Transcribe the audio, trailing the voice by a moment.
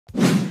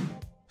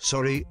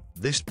Sorry,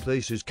 this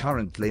place is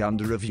currently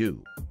under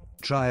review.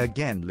 Try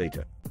again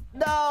later.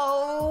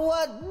 No,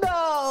 what?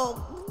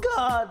 No,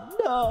 God,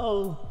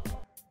 no.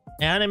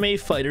 Anime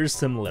Fighter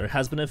Simulator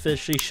has been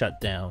officially shut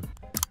down.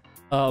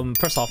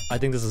 First off, I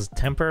think this is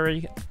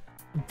temporary,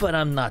 but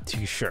I'm not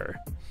too sure.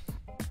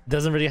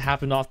 Doesn't really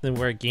happen often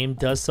where a game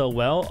does so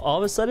well, all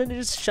of a sudden it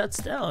just shuts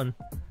down.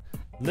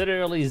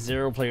 Literally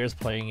 0 players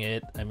playing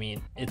it. I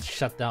mean, it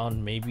shut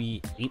down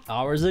maybe 8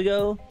 hours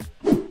ago.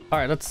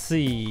 Alright, let's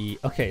see.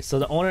 Okay, so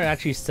the owner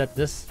actually said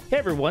this. Hey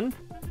everyone,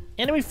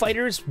 Anime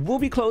Fighters will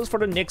be closed for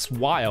the next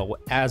while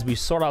as we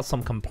sort out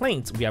some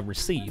complaints we have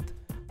received.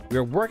 We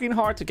are working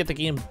hard to get the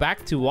game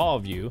back to all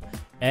of you,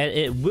 and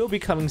it will be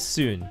coming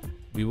soon.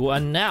 We will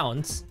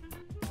announce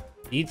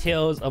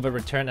details of a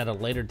return at a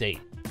later date.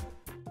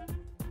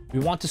 We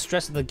want to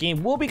stress that the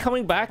game will be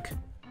coming back.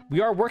 We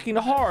are working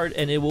hard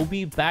and it will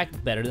be back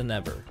better than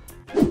ever.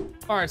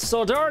 Alright,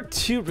 so there are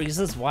 2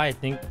 reasons why I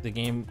think the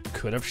game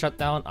could have shut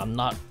down. I'm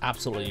not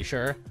absolutely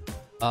sure.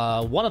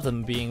 One of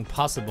them being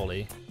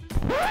possibly...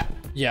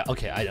 Yeah,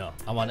 okay, I know.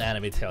 I'm on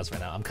Anime Tales right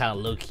now. I'm kind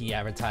of low-key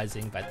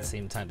advertising, but at the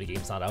same time the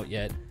game's not out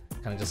yet.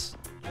 Kind of just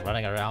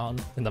running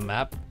around in the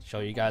map, show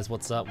you guys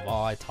what's up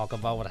while I talk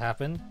about what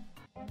happened.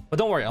 But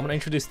don't worry, I'm going to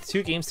introduce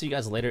 2 games to you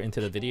guys later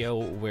into the video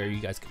where you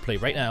guys can play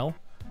right now.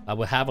 I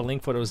will have a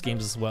link for those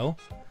games as well.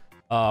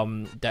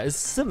 That is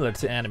similar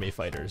to Anime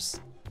Fighters.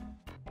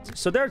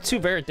 So there are 2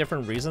 very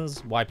different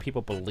reasons why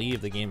people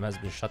believe the game has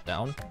been shut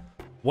down.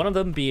 One of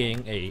them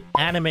being a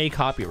anime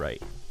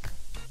copyright.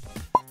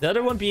 The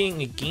other one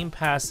being a Game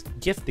Pass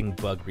gifting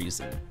bug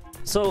reason.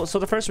 So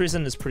the first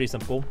reason is pretty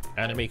simple.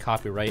 Anime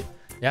copyright.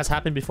 It has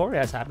happened before. It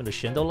has happened to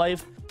Shindo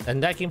Life,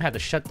 and that game had to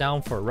shut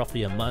down for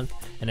roughly a month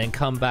and then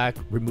come back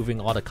removing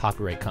all the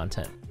copyright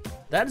content.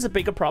 That is a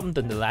bigger problem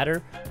than the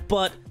latter,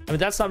 but I mean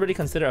that's not really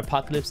considered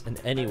apocalypse in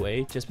any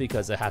way, just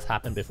because it has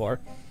happened before.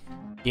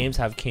 Games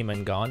have came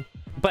and gone.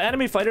 But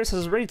Anime Fighters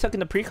has already taken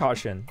the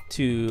precaution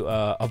to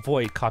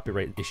avoid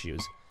copyright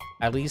issues,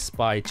 at least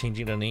by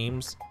changing the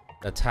names,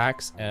 the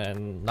tags,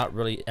 and not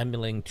really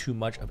emulating too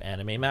much of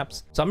anime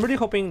maps. So I'm really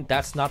hoping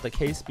that's not the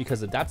case,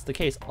 because if that's the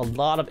case, a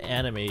lot of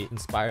anime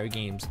inspired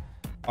games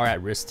are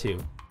at risk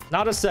too.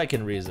 Now the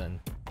second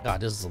reason.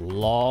 God, this is a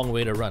long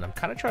way to run. I'm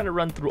kind of trying to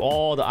run through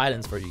all the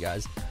islands for you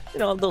guys. You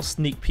know, a little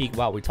sneak peek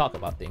while we talk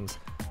about things.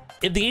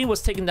 If the game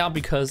was taken down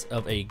because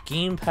of a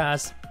Game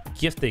Pass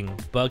gifting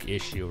bug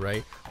issue,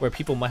 right? Where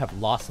people might have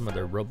lost some of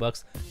their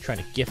Robux trying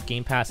to gift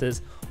Game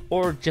Passes,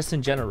 or just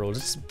in general,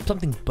 just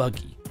something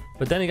buggy.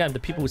 But then again, the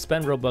people who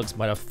spend Robux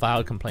might have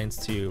filed complaints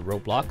to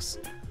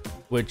Roblox,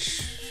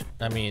 which,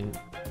 I mean,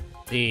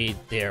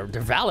 they're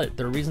valid.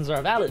 Their reasons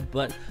are valid,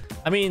 but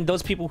I mean,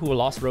 those people who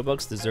lost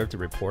Robux deserve to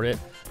report it,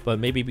 but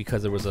maybe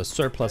because there was a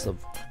surplus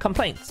of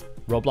complaints,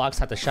 Roblox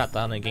had to shut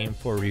down the game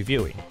for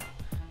reviewing.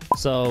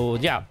 So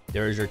yeah,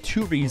 there's your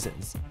 2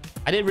 reasons.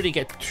 I didn't really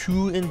get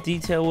too in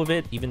detail with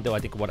it, even though I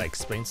think what I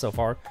explained so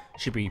far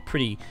should be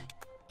pretty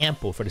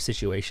ample for the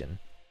situation.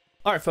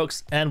 Alright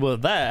folks, and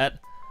with that,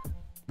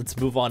 let's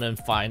move on and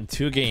find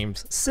 2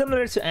 games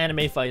similar to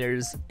Anime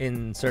Fighters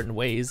in certain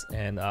ways,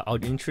 and I'll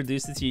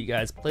introduce it to you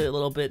guys, play it a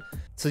little bit,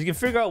 so you can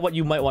figure out what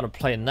you might want to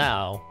play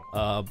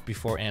now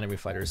before Anime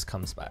Fighters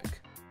comes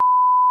back.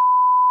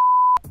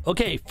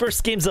 Okay,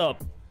 first game's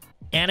up.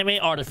 Anime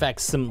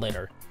Artifact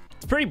Simulator.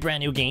 It's a pretty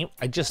brand new game.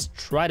 I just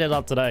tried it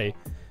out today.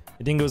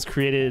 I think it was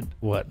created,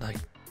 what, like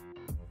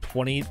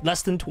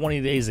less than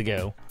 20 days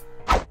ago.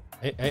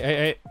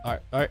 Hey.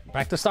 Alright,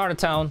 back to Starter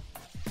Town.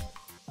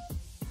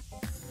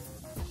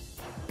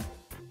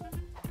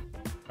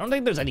 I don't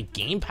think there's any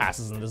game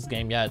passes in this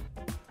game yet.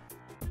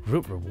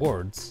 Group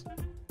rewards.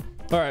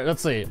 Alright,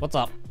 let's see. What's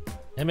up?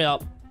 Hit me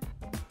up.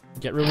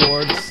 Get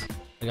rewards.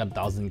 I got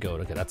 1,000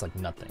 gold. Okay, that's like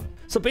nothing.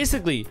 So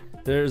basically,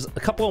 there's a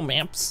couple of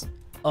maps,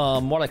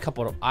 more like a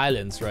couple of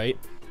islands, right?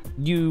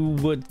 You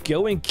would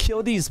go and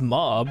kill these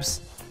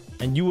mobs,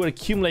 and you would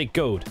accumulate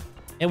gold.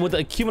 And with the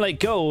accumulate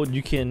gold,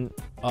 you can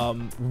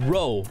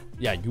roll.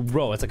 Yeah, you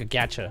roll. It's like a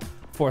gacha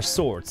for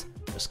swords.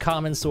 There's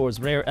common swords,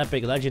 rare,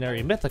 epic,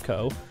 legendary,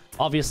 mythico.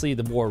 Obviously,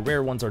 the more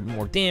rare ones are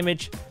more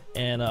damage,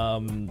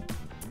 and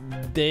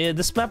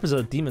this map is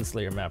a Demon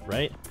Slayer map,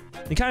 right?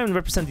 You kind of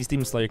represent these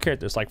Demon Slayer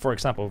characters. Like, for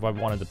example, if I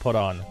wanted to put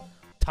on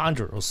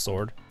Tanjiro's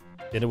sword,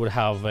 then it would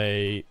have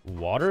a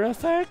water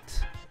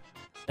effect.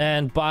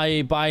 And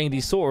by buying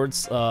these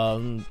swords,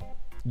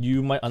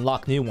 you might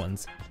unlock new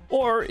ones.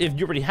 Or if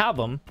you already have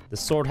them, the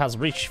sword has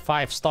reached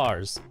 5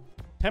 stars.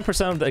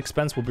 10% of the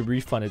expense will be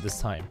refunded this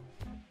time.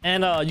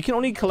 And you can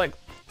only collect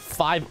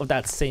 5 of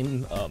that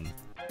same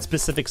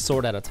specific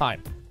sword at a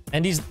time.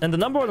 And the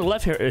number on the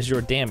left here is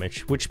your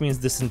damage, which means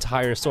this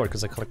entire sword,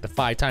 because I collected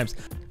 5 times.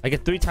 I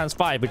get 3 times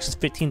 5, which is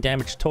 15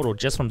 damage total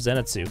just from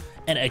Zenitsu,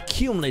 and it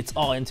accumulates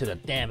all into the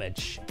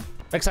damage.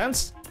 Make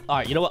sense? All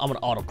right, you know what? I'm gonna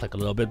auto click a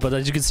little bit, but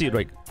as you can see,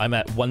 like, I'm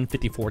at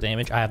 154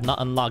 damage. I have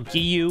not unlocked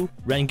Giyu,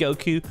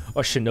 Rengoku,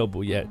 or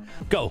Shinobu yet.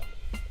 Go.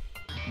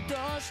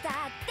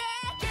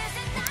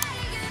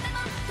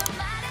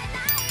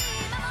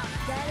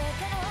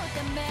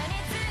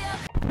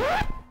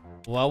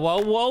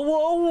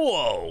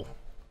 Whoa.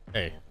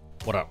 Hey,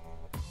 what up?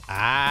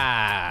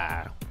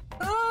 Ah.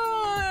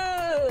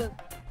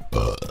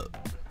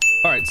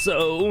 Alright,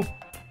 so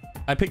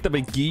I picked up a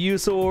Giyu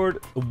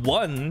sword,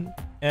 one,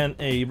 and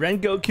a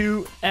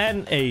Rengoku,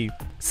 and a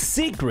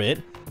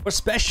secret or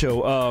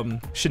special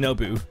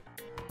Shinobu.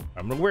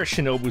 I'm gonna wear a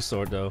Shinobu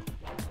sword though.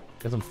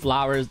 Got some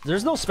flowers.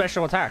 There's no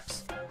special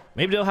attacks.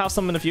 Maybe they'll have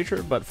some in the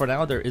future, but for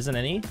now there isn't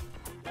any.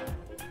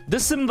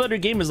 This simulator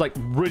game is like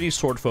really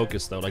sword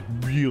focused though, like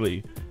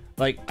really.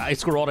 Like I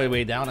scroll all the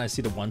way down, I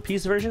see the One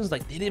Piece versions.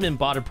 Like they didn't even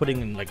bother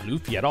putting in like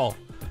Luffy at all.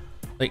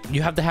 Like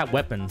you have to have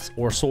weapons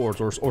or swords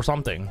or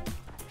something.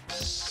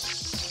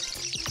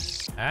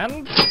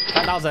 And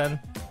 5,000.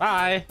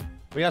 Bye.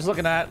 What are you guys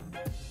looking at?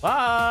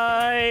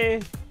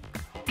 Bye.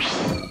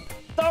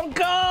 Don't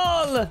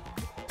call.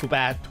 Too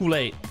bad. Too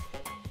late.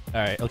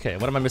 All right. Okay.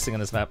 What am I missing on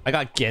this map? I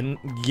got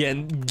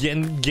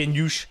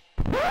Genyush.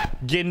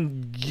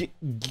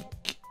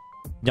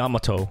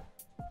 Yamato.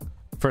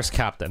 First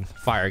captain.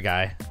 Fire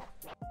guy.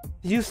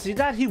 You see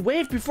that? He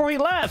waved before he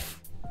left.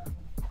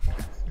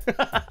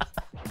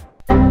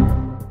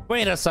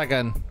 Wait a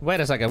second. Wait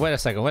a second. Wait a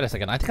second. Wait a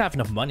second. I think I have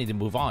enough money to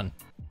move on.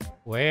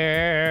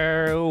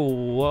 Where?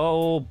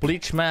 Whoa.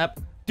 Bleach map.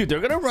 Dude, they're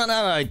gonna run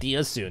out of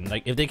ideas soon.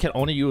 Like, if they can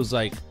only use,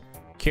 like,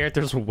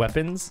 characters with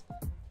weapons.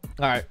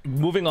 Alright,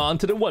 moving on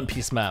to the One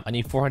Piece map. I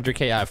need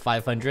 400k out of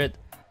 500.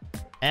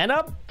 And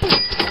a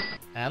boop.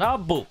 And a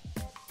boop.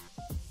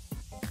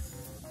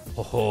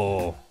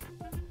 Oh.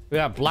 We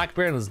got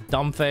Blackbeard and his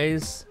dumb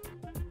face.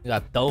 We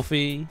got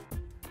Dofi.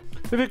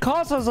 If it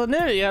calls us an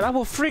idiot, I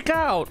will freak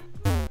out.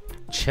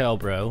 Chill,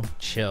 bro.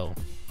 Chill.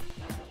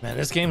 Man,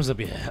 this game is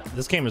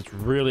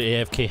really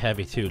AFK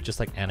heavy too, just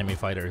like anime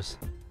fighters.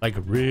 Like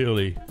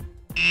really.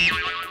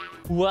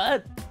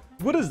 What?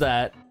 What is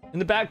that in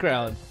the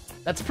background?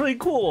 That's pretty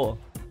cool.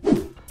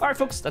 Alright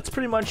folks, that's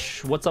pretty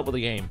much what's up with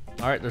the game.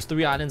 Alright, there's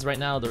 3 islands right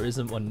now. There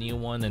isn't one new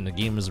one and the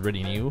game is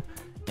really new.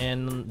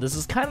 And this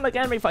is kind of like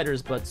anime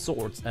fighters, but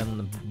swords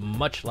and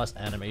much less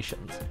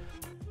animations.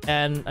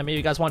 And I mean,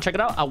 you guys want to check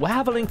it out? I will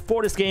have a link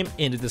for this game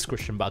in the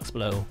description box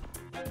below.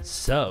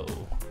 So,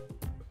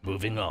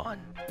 moving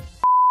on.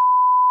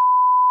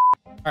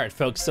 Alright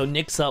folks, so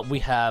next up we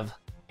have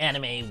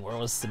Anime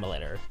World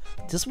Simulator.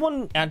 This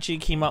one actually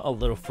came out a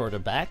little further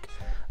back.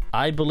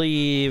 I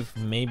believe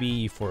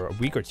maybe for a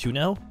week or 2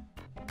 now.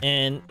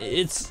 And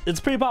it's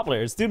pretty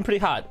popular. It's doing pretty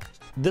hot.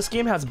 This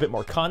game has a bit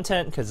more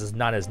content because it's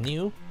not as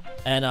new.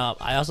 And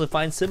I also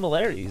find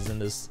similarities in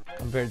this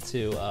compared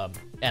to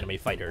anime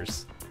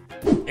fighters.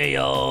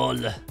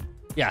 Ayol.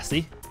 Yeah,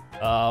 see?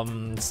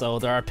 So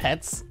there are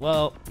pets.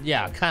 Well,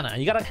 yeah, kinda.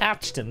 You gotta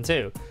hatch them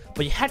too.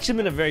 But you hatch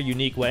them in a very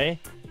unique way.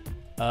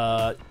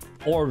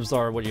 Orbs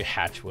are what you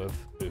hatch with.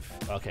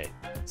 Oof. Okay.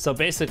 So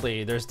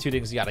basically, there's 2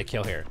 things you gotta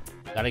kill here.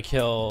 You gotta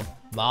kill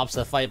mobs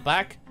that fight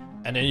back.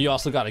 And then you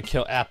also gotta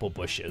kill apple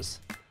bushes.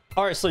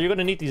 Alright, so you're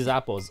gonna need these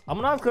apples.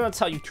 I'm not gonna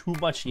tell you too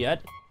much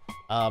yet.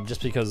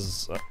 Just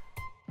because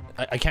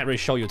I can't really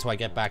show you until I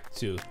get back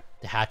to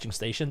the hatching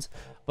stations.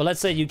 But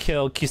let's say you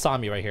kill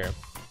Kisame right here.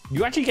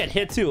 You actually get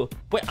hit too.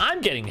 Wait,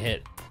 I'm getting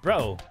hit,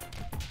 bro.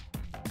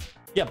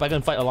 Yep, I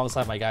can fight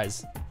alongside my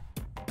guys.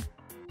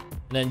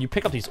 And then you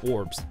pick up these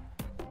orbs.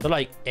 They're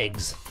like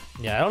eggs.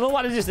 Yeah, I don't know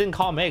why they just didn't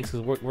call them eggs,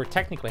 because we're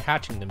technically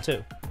hatching them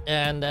too.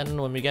 And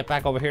then when we get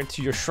back over here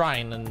to your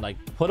shrine and like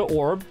put an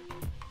orb,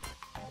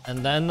 and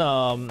then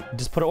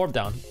just put an orb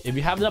down. If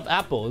you have enough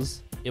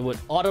apples, it would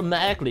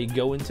automatically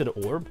go into the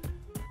orb.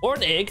 Or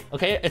an egg,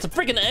 okay? It's a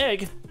freaking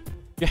egg.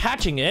 You're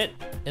hatching it,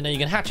 and then you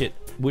can hatch it,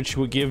 which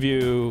will give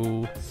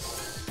you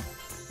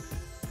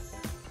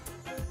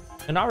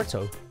a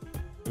Naruto.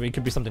 I mean, it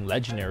could be something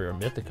legendary or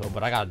mythical,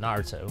 but I got a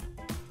Naruto. All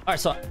right,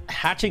 so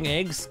hatching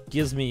eggs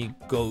gives me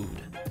gold.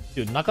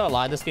 Dude, not gonna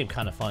lie, this game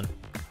kind of fun.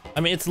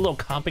 I mean, it's a little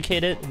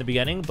complicated in the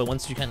beginning, but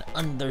once you kind of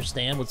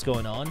understand what's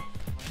going on, you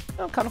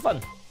know, kind of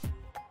fun.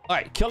 All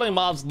right, killing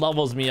mobs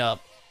levels me up,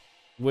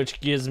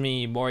 which gives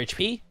me more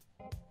HP.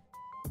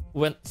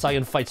 So I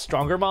can fight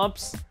stronger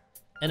mobs.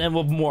 And then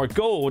with more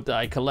gold that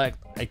I collect,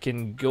 I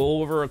can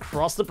go over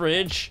across the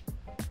bridge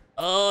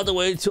all the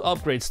way to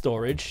upgrade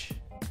storage.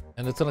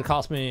 And it's gonna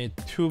cost me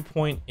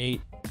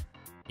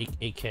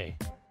 2.8k.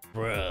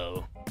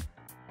 Bro.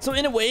 So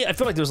in a way, I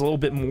feel like there's a little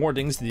bit more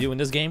things to do in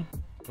this game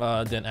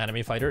than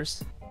anime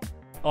fighters.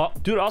 Oh,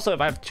 dude, also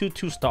if I have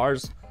 2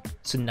 stars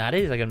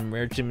Tsunade's, I can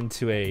merge them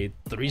into a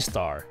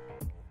 3-star.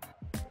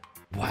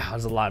 Wow,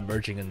 there's a lot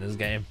merging in this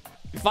game.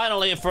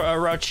 Finally, for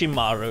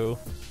Orochimaru,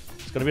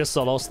 it's gonna be a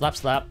solo slap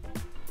slap.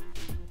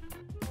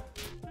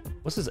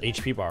 What's his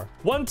HP bar?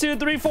 1, 2,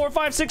 3, 4,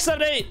 5, 6,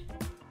 7, 8.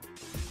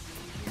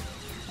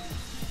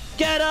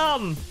 Get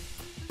him!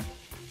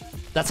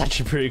 That's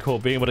actually pretty cool,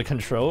 being able to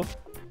control.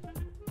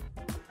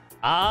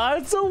 Ah,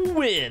 it's a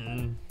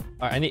win.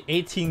 All right, I need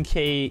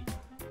 18k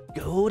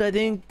gold, I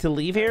think, to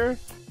leave here.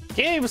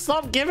 Game,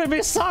 stop giving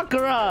me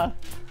Sakura!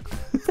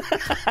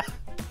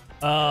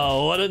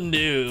 Oh, what a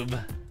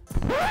noob.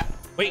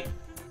 Wait,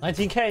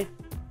 19k.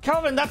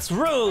 Kelvin, that's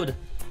rude.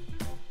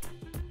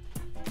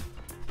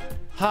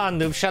 Ha,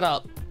 noob, shut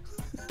up.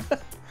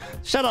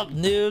 Shut up,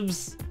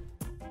 noobs.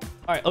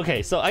 All right,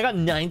 okay, so I got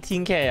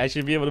 19K. I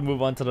should be able to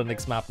move on to the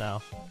next map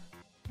now.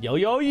 Yo,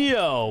 yo,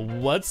 yo,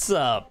 what's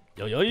up?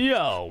 Yo, yo,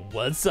 yo,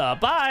 what's up?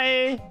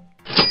 Bye.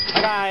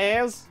 Hi,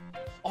 guys.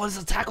 Oh, it's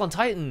Attack on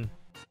Titan.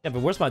 Yeah,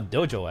 but where's my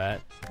dojo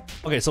at?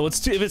 Okay, so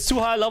if it's too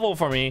high level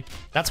for me,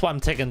 that's why I'm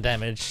taking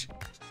damage.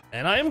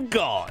 And I am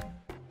gone.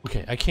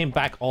 Okay, I came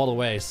back all the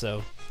way,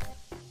 so...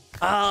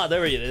 Ah,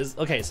 there it is.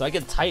 Okay, so I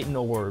get Titan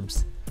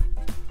orbs.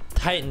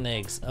 Titan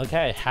eggs.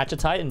 Okay, hatch a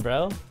Titan,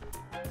 bro.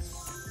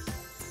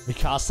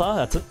 Mikasa,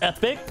 that's an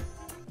epic.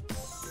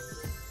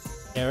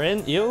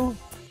 Eren, you?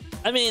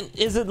 I mean,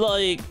 is it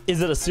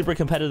a super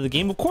competitive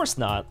game? Of course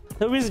not.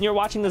 The reason you're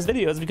watching this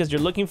video is because you're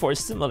looking for a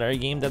similar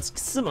game that's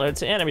similar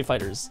to anime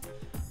fighters.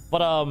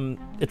 But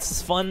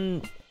it's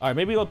fun. All right,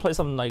 maybe we'll play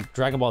something like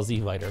Dragon Ball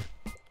Z Fighter.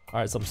 All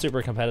right, some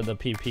super competitive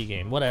PvP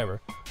game, whatever.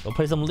 We'll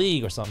play some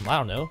League or something, I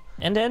don't know.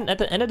 And then at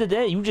the end of the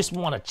day, you just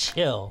want to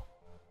chill.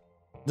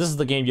 This is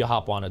the game you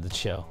hop on to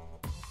chill.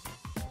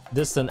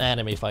 This and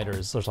anime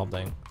fighters or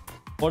something.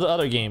 Or the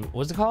other game,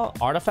 what's it called?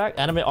 Artifact?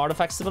 Anime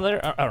Artifact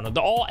Simulator? I don't know,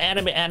 they're all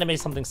anime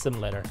something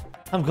simulator.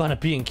 I'm gonna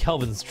be in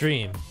Kelvin's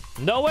dream.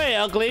 No way,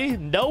 ugly,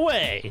 no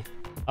way.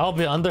 I'll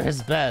be under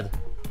his bed.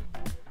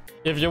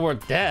 If you were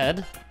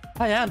dead,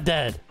 I am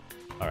dead.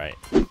 All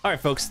right,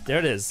 folks, there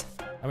it is.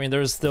 I mean,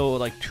 there's still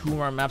like 2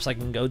 more maps I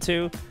can go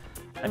to.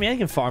 I mean, I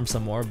can farm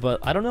some more, but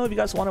I don't know if you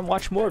guys want to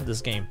watch more of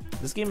this game.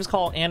 This game is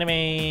called Anime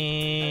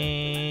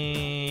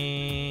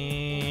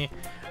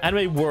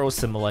World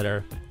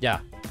Simulator. Yeah.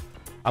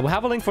 I will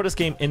have a link for this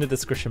game in the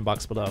description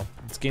box below.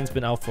 This game's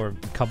been out for a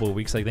couple of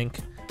weeks, I think.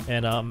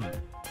 And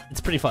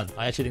it's pretty fun.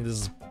 I actually think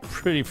this is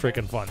pretty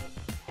freaking fun.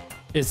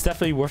 It's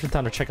definitely worth the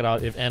time to check it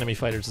out if Anime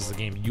Fighters is a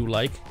game you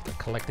like. Like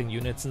collecting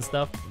units and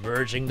stuff,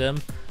 merging them,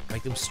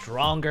 make them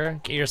stronger,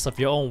 get yourself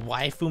your own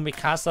waifu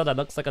Mikasa that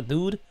looks like a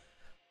dude.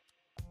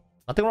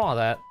 Nothing wrong with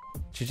that.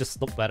 She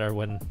just looked better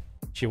when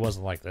she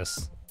wasn't like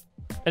this.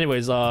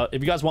 Anyways,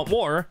 if you guys want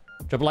more,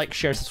 drop a like,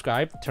 share,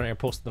 subscribe, turn on your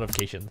post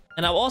notifications.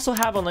 And I'll also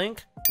have a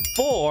link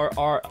for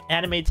our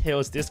Anime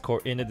Tales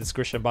Discord in the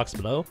description box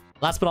below.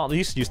 Last but not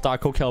least, use star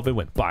code Kelvin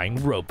when buying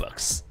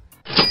Robux.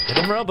 Get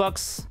them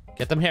Robux.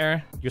 Get them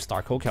here. Use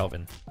star code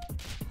Kelvin.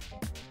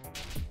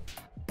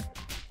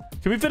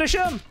 Can we finish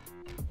him?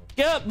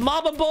 Get up,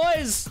 mama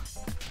boys!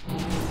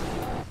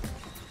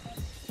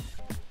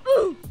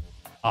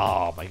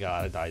 Oh my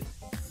god, I died.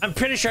 I'm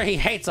pretty sure he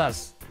hates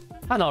us.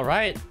 I know,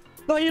 right?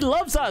 No, he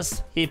loves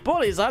us. He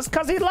bullies us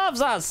because he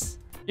loves us.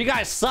 You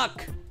guys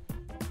suck.